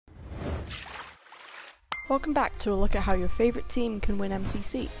Welcome back to a look at how your favourite team can win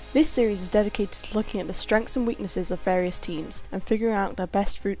MCC. This series is dedicated to looking at the strengths and weaknesses of various teams and figuring out their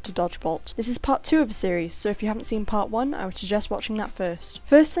best route to DODGEBOLT. This is part 2 of the series, so if you haven't seen part 1, I would suggest watching that first.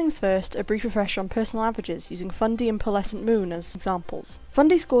 First things first, a brief refresher on personal averages using Fundy and Pearlescent Moon as examples.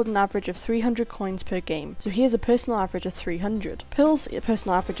 Fundy scored an average of 300 coins per game, so he has a personal average of 300. Pearl's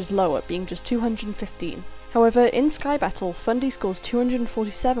personal average is lower, being just 215. However, in Sky Battle, Fundy scores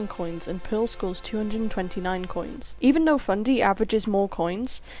 247 coins and Pearl scores 229 coins. Even though Fundy averages more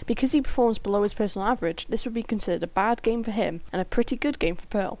coins, because he performs below his personal average, this would be considered a bad game for him and a pretty good game for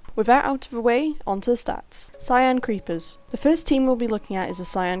Pearl. With that out of the way, onto the stats. Cyan Creepers. The first team we'll be looking at is the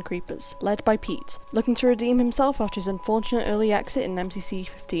Cyan Creepers, led by Pete, looking to redeem himself after his unfortunate early exit in MCC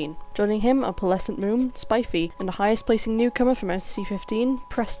 15. Joining him are Pearlescent Moon, Spiffy, and the highest placing newcomer from MCC 15,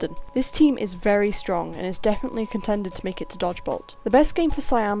 Preston. This team is very strong and is definitely a contender to make it to DODGEBOLT. The best game for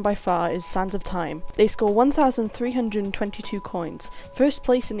Cyan by far is Sands of Time. They score 1,322 coins, first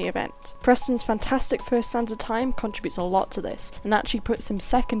place in the event. Preston's fantastic first Sands of Time contributes a lot to this, and actually puts him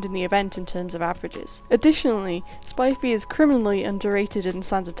second in the event in terms of averages. Additionally, Spiffy is criminally underrated in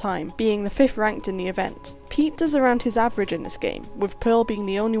Sands of Time, being the 5th ranked in the event. Pete does around his average in this game, with Pearl being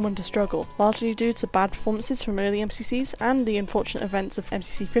the only one to struggle, largely due to bad performances from early MCCs and the unfortunate events of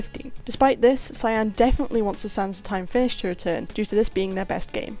MCC 15. Despite this, Cyan definitely wants the Sands of Time finish to return, due to this being their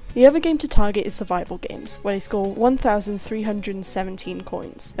best game. The other game to target is survival games, where they score 1,317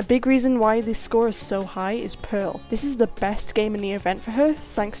 coins. A big reason why this score is so high is Pearl. This is the best game in the event for her,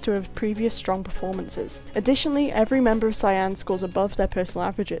 thanks to her previous strong performances. Additionally, every member of Cyan scores above their personal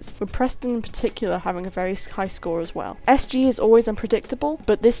averages, with Preston in particular having a very high score as well. SG is always unpredictable,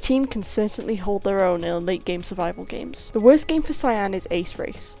 but this team can certainly hold their own in late game survival games. The worst game for Cyan is Ace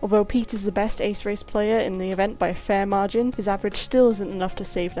Race. Although Pete is the best Ace Race player in the event by a fair margin, his average still isn't enough to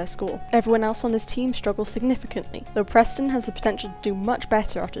save their score. Everyone else on this team struggles significantly, though Preston has the potential to do much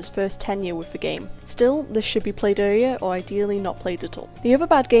better after his first tenure with the game. Still, this should be played earlier or ideally not played at all. The other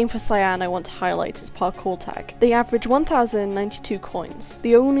bad game for Cyan I want to highlight is Parkour Tag. They average 1,092 coins.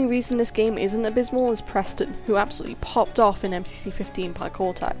 The only reason this game isn't abysmal is Preston, who absolutely popped off in MCC 15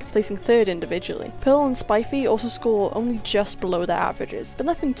 Parkour Tag, placing 3rd individually. Pearl and Spiffy also score only just below their averages, but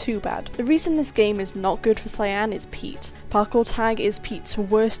nothing too bad. The reason this game is not good for Cyan is Pete. Parkour Tag is Pete's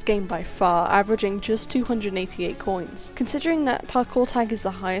worst game by far, averaging just 288 coins. Considering that Parkour Tag is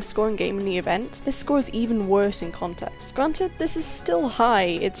the highest scoring game in the event, this score is even worse in context. Granted, this is still high,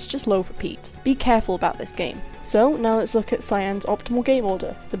 it's just low for Pete. Be careful about this game. So now let's look at Cyan's optimal game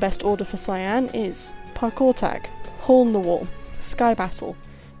order. The best order for Cyan is Parkour Tag, Hole in the Wall, Sky Battle,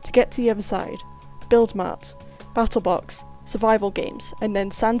 To Get to the Other Side, Build Mart, Battle Box, Survival Games, and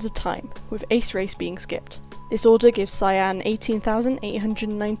then Sands of Time, with Ace Race being skipped. This order gives Cyan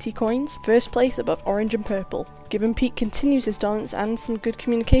 18,890 coins, first place above Orange and Purple. Given Pete continues his dominance and some good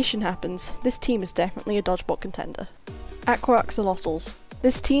communication happens, this team is definitely a DODGEBOLT contender. Aqua Axolotls.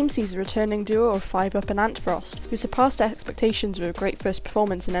 This team sees a returning duo of 5UP and Antfrost, who surpassed expectations with a great first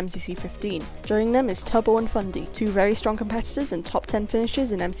performance in MCC 15. Joining them is Tubbo and Fundy, two very strong competitors and top 10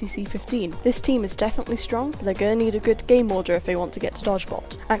 finishers in MCC 15. This team is definitely strong, but they're going to need a good game order if they want to get to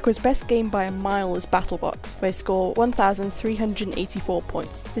DODGEBOLT. Aqua's best game by a mile is Battle Box, where they score 1,384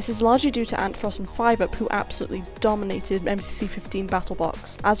 points. This is largely due to Antfrost and 5UP, who absolutely dominated MCC 15 Battle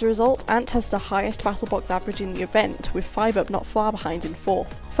Box. As a result, Ant has the highest Battle Box average in the event, with 5UP not far behind in 4th.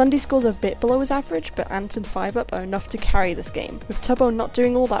 Fundy scores a bit below his average, but Ant and 5UP are enough to carry this game, with Tubbo not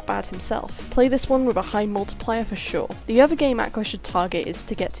doing all that bad himself. Play this one with a high multiplier for sure. The other game Aqua should target is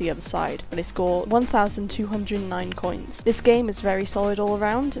To Get to the Other Side, where they score 1,209 coins. This game is very solid all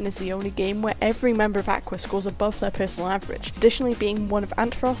around, and is the only game where every member of Aqua scores above their personal average, additionally being one of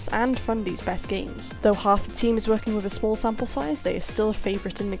Antfrost's and Fundy's best games. Though half the team is working with a small sample size, they are still a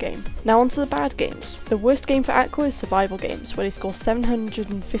favourite in the game. Now onto the bad games. The worst game for Aqua is Survival Games, where they score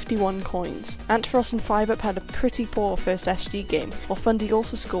 751 coins. Antfrost and 5UP had a pretty poor first SG game, while Fundy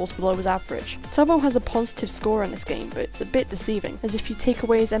also scores below his average. Tubbo has a positive score in this game, but it's a bit deceiving, as if you take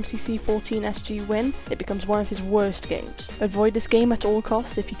away his MCC 14 SG win, it becomes one of his worst games. Avoid this game at all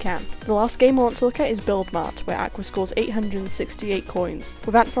costs if you can. The last game I want to look at is Build Mart, where Aqua scores 868 coins,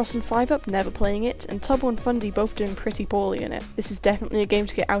 with Antfrost and 5UP never playing it, and Tubbo and Fundy both doing pretty poorly in it. This is definitely a game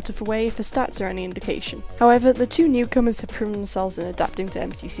to get out of the way if the stats are any indication. However, the two newcomers have proven themselves in adapting to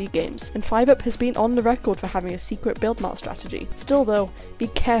MCC games, and 5UP has been on the record for having a secret build mart strategy. Still though, be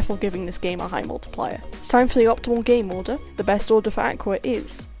careful giving this game a high multiplier. It's time for the optimal game order. The best order for Aqua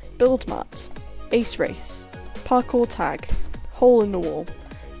is Build Mart, Ace Race, Parkour Tag, Hole in the Wall,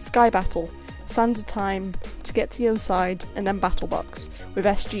 Sky Battle, Sands of Time, To Get to the Other Side, and then Battle Box, with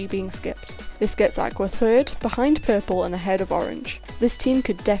SG being skipped. This gets Aqua third, behind purple and ahead of orange. This team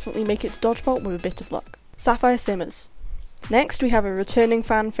could definitely make it to DODGEBOLT with a bit of luck. Sapphire Simmers. Next, we have a returning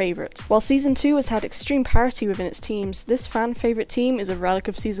fan favourite. While Season 2 has had extreme parity within its teams, this fan favourite team is a relic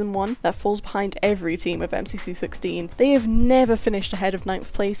of Season 1 that falls behind every team of MCC 16. They have never finished ahead of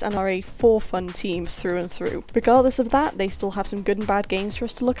 9th place and are a for-fun team through and through. Regardless of that, they still have some good and bad games for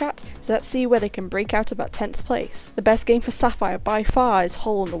us to look at, so let's see where they can break out of that 10th place. The best game for Sapphire by far is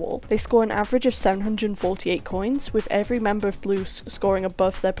Hole in the Wall. They score an average of 748 coins, with every member of Blue scoring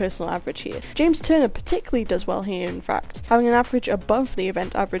above their personal average here. James Turner particularly does well here, in fact, having an average above the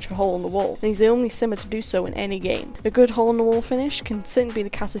event average for Hole in the Wall, and he's the only simmer to do so in any game. A good Hole in the Wall finish can certainly be the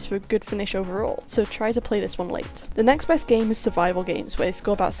catalyst for a good finish overall, so try to play this one late. The next best game is Survival Games, where they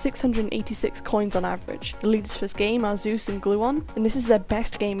score about 686 coins on average. The leaders for this game are Zeus and Gluon, and this is their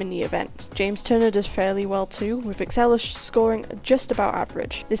best game in the event. James Turner does fairly well too, with Excella scoring just about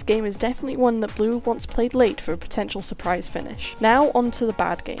average. This game is definitely one that Blue wants played late for a potential surprise finish. Now on to the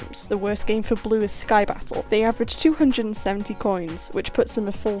bad games. The worst game for Blue is Sky Battle. They average 270 coins, which puts them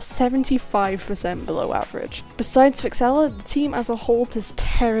a full 75% below average. Besides Vixella, the team as a whole does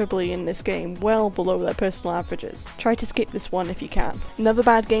terribly in this game, well below their personal averages. Try to skip this one if you can. Another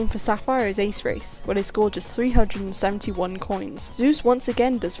bad game for Sapphire is Ace Race, where they score just 371 coins. Zeus once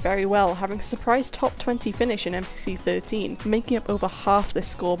again does very well, having a surprise top 20 finish in MCC 13, making up over half this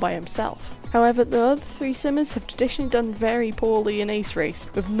score by himself. However, the other three simmers have traditionally done very poorly in Ace Race,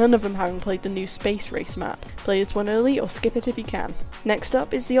 with none of them having played the new Space Race map. Play this one early or skip it if you can. Next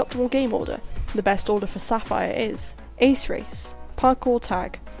up is the optimal game order. The best order for Sapphire is Ace Race, Parkour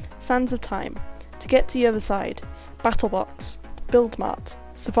Tag, Sands of Time, To Get to the Other Side, Battle Box, Build Mart,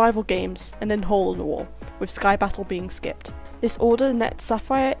 Survival Games, and then Hole in the Wall, with Sky Battle being skipped. This order nets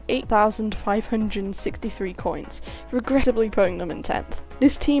Sapphire 8,563 coins, regrettably putting them in 10th.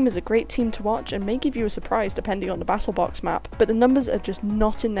 This team is a great team to watch and may give you a surprise depending on the Battle Box map, but the numbers are just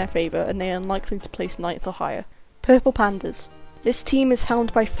not in their favour and they are unlikely to place 9th or higher. Purple Pandas. This team is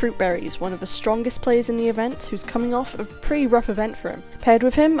helmed by Fruitberries, one of the strongest players in the event, who's coming off a pretty rough event for him. Paired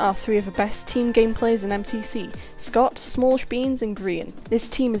with him are three of the best team game players in MCC, Scott, Smallish Beans and Green. This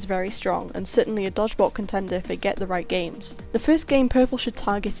team is very strong, and certainly a DODGEBOLT contender if they get the right games. The first game Purple should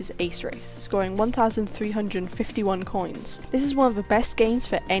target is Ace Race, scoring 1,351 coins. This is one of the best games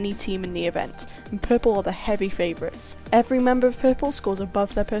for any team in the event, and Purple are the heavy favourites. Every member of Purple scores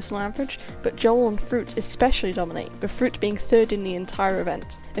above their personal average, but Joel and Fruit especially dominate, with Fruit being third in the entire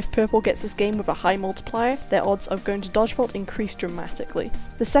event. If Purple gets this game with a high multiplier, their odds of going to DODGEBOLT increase dramatically.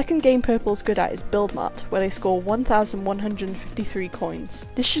 The second game Purple's good at is Build Mart, where they score 1,153 coins.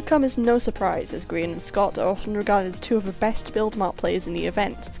 This should come as no surprise, as Green and Scott are often regarded as two of the best Build Mart players in the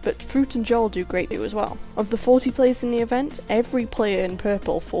event, but Fruit and Joel do great too as well. Of the 40 players in the event, every player in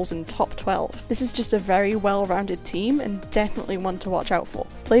Purple falls in top 12. This is just a very well-rounded team and definitely one to watch out for.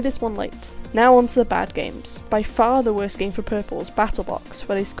 Play this one late. Now on to the bad games. By far the worst game for Purple is Battle Box,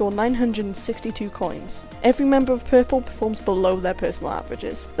 where they score 962 coins. Every member of Purple performs below their personal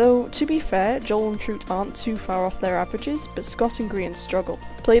averages. Though, to be fair, Joel and Fruit aren't too far off their averages, but Scott and Green struggle.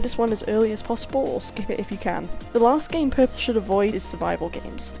 Play this one as early as possible or skip it if you can. The last game Purple should avoid is Survival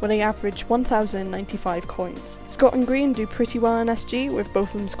Games, where they average 1,095 coins. Scott and Green do pretty well in SG, with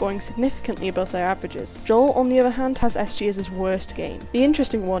both of them scoring significantly above their averages. Joel, on the other hand, has SG as his worst game. The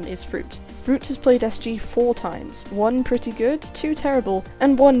interesting one is Fruit. Fruit has played SG 4 times, 1 pretty good, 2 terrible,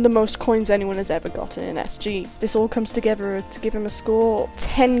 and 1 the most coins anyone has ever gotten in SG. This all comes together to give him a score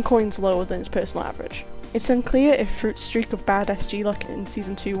 10 coins lower than his personal average. It's unclear if Fruit's streak of bad SG luck in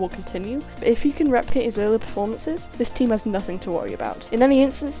Season 2 will continue, but if he can replicate his earlier performances, this team has nothing to worry about. In any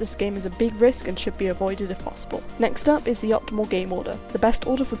instance, this game is a big risk and should be avoided if possible. Next up is the optimal game order. The best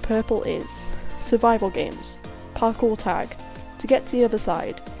order for Purple is Survival Games, Parkour Tag, To Get to the Other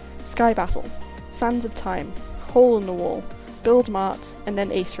Side, Sky Battle, Sands of Time, Hole in the Wall, Build Mart, and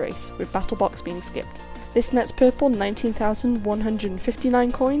then Ace Race, with Battle Box being skipped. This nets Purple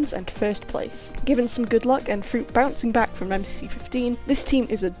 19,159 coins and first place. Given some good luck and Fruit bouncing back from MCC 15, this team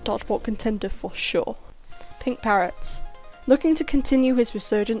is a DODGEBOLT contender for sure. Pink Parrots. Looking to continue his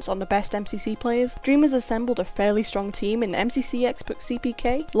resurgence on the best MCC players, Dream has assembled a fairly strong team in MCC expert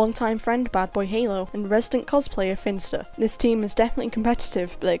CPK, longtime friend Bad Boy Halo, and resident cosplayer Finster. This team is definitely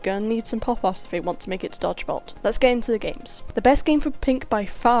competitive, but they're gonna need some pop-offs if they want to make it to DODGEBOLT. Let's get into the games. The best game for Pink by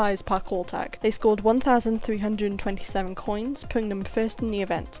far is Parkour Tag. They scored 1,327 coins, putting them first in the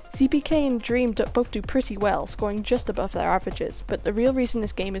event. CPK and Dream both do pretty well, scoring just above their averages, but the real reason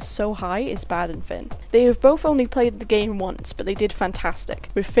this game is so high is Bad and Finn. They have both only played the game once, once, but they did fantastic,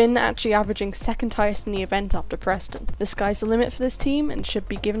 with Finn actually averaging second highest in the event after Preston. The sky's the limit for this team and should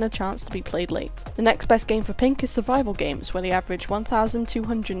be given a chance to be played late. The next best game for Pink is survival games, where they average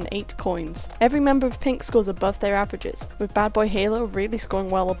 1,208 coins. Every member of Pink scores above their averages, with Bad Boy Halo really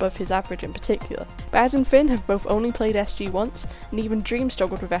scoring well above his average in particular. Baz and Finn have both only played SG once, and even Dream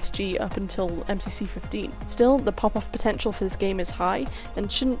struggled with SG up until MCC 15. Still, the pop-off potential for this game is high,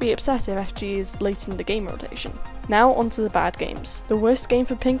 and shouldn't be upset if FG is late in the game rotation. Now onto the bad games. The worst game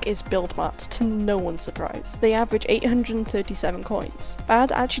for Pink is Build Mart, to no one's surprise. They average 837 coins.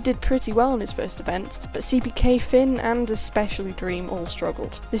 Bad actually did pretty well in his first event, but CPK, Finn, and especially Dream all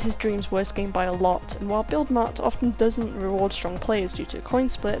struggled. This is Dream's worst game by a lot, and while Build Mart often doesn't reward strong players due to a coin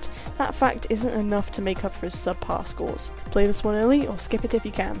split, that fact isn't enough to make up for his subpar scores. Play this one early or skip it if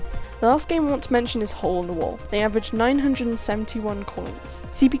you can. The last game I want to mention is Hole in the Wall. They average 971 coins.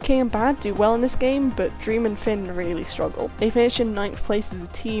 CPK and Bad do well in this game, but Dream and Finn really struggle. They finish in 9th place as a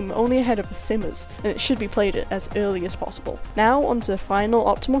team, only ahead of the Simmers, and it should be played as early as possible. Now onto the final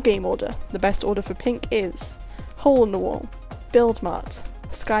optimal game order. The best order for Pink is Hole in the Wall, Build Mart,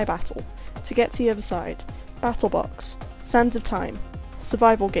 Sky Battle, To Get to the Other Side, Battle Box, Sands of Time,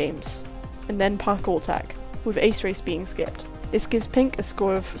 Survival Games, and then Parkour Tag, with Ace Race being skipped. This gives Pink a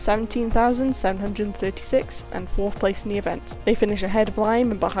score of 17,736 and 4th place in the event. They finish ahead of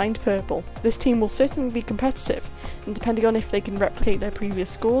Lime and behind Purple. This team will certainly be competitive, and depending on if they can replicate their previous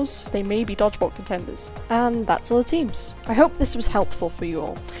scores, they may be DODGEBOLT contenders. And that's all the teams. I hope this was helpful for you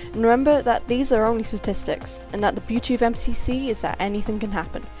all, and remember that these are only statistics, and that the beauty of MCC is that anything can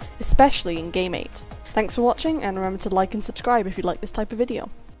happen, especially in Game 8. Thanks for watching, and remember to like and subscribe if you like this type of video.